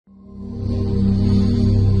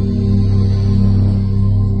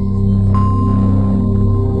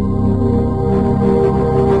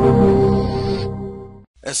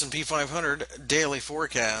S&P 500 daily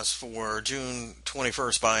forecast for June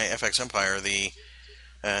 21st by FX Empire. The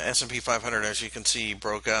S&P 500, as you can see,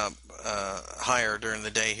 broke up higher during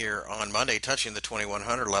the day here on Monday, touching the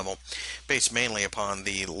 2100 level, based mainly upon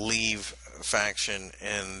the Leave faction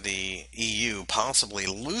in the EU possibly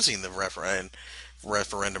losing the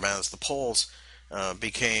referendum as the polls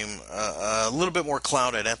became a little bit more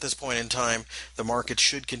clouded. At this point in time, the market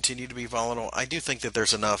should continue to be volatile. I do think that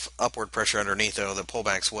there's enough upward pressure underneath, though, that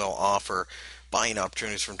pullbacks will offer buying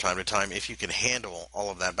opportunities from time to time if you can handle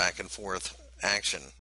all of that back and forth action.